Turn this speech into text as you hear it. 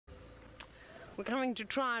We're coming to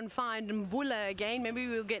try and find Mvula again. Maybe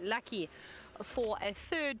we'll get lucky for a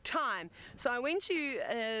third time. So I went to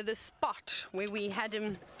the spot where we had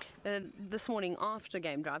him this morning after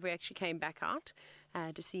game drive. We actually came back out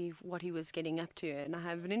to see what he was getting up to, and I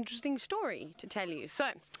have an interesting story to tell you. So,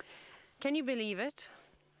 can you believe it?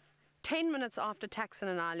 10 minutes after Taxon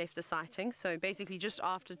and I left the sighting, so basically just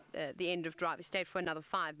after the end of drive, we stayed for another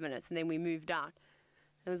 5 minutes and then we moved out.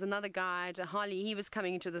 There was another guy, Harley, he was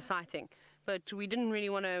coming into the sighting, but we didn't really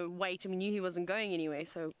want to wait, and we knew he wasn't going anywhere,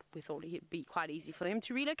 so we thought it'd be quite easy for him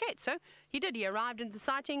to relocate. So he did, he arrived in the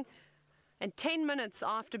sighting, and 10 minutes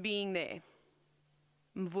after being there,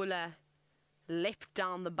 Mvula leapt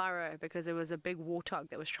down the burrow because there was a big warthog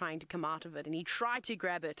that was trying to come out of it, and he tried to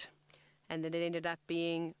grab it, and then it ended up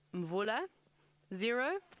being Mvula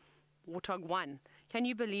 0, warthog 1. Can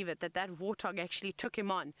you believe it, that warthog actually took him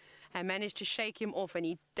on and managed to shake him off, and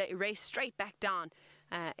he raced straight back down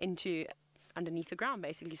into underneath the ground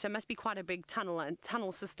basically. So it must be quite a big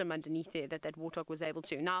tunnel system underneath there that warthog was able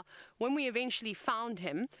to. Now when we eventually found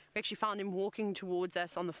him, we actually found him walking towards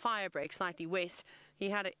us on the fire break slightly west. He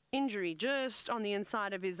had an injury just on the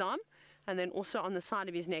inside of his arm, and then also on the side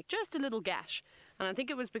of his neck, just a little gash, and I think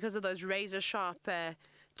it was because of those razor sharp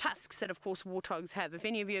tusks that of course warthogs have. If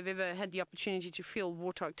any of you have ever had the opportunity to feel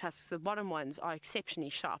warthog tusks, the bottom ones are exceptionally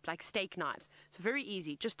sharp, like steak knives. So very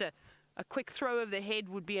easy, just a quick throw of the head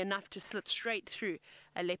would be enough to slit straight through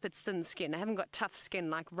a leopard's thin skin. They haven't got tough skin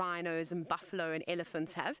like rhinos and buffalo and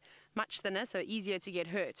elephants have. Much thinner, so easier to get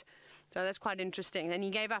hurt. So that's quite interesting. Then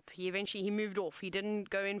he gave up. He moved off. He didn't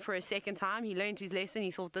go in for a second time. He learned his lesson.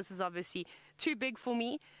 He thought, this is obviously too big for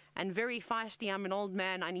me and very feisty. I'm an old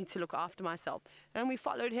man. I need to look after myself. And we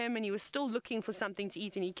followed him, and he was still looking for something to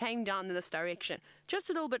eat, and he came down in this direction, just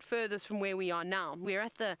a little bit further from where we are now. We're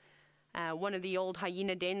at the one of the old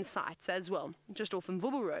hyena den sites as well, just off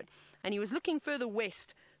Mvubu Road, and he was looking further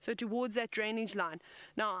west, so towards that drainage line.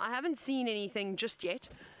 Now I haven't seen anything just yet,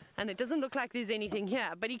 and it doesn't look like there's anything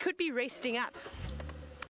here, but he could be resting up.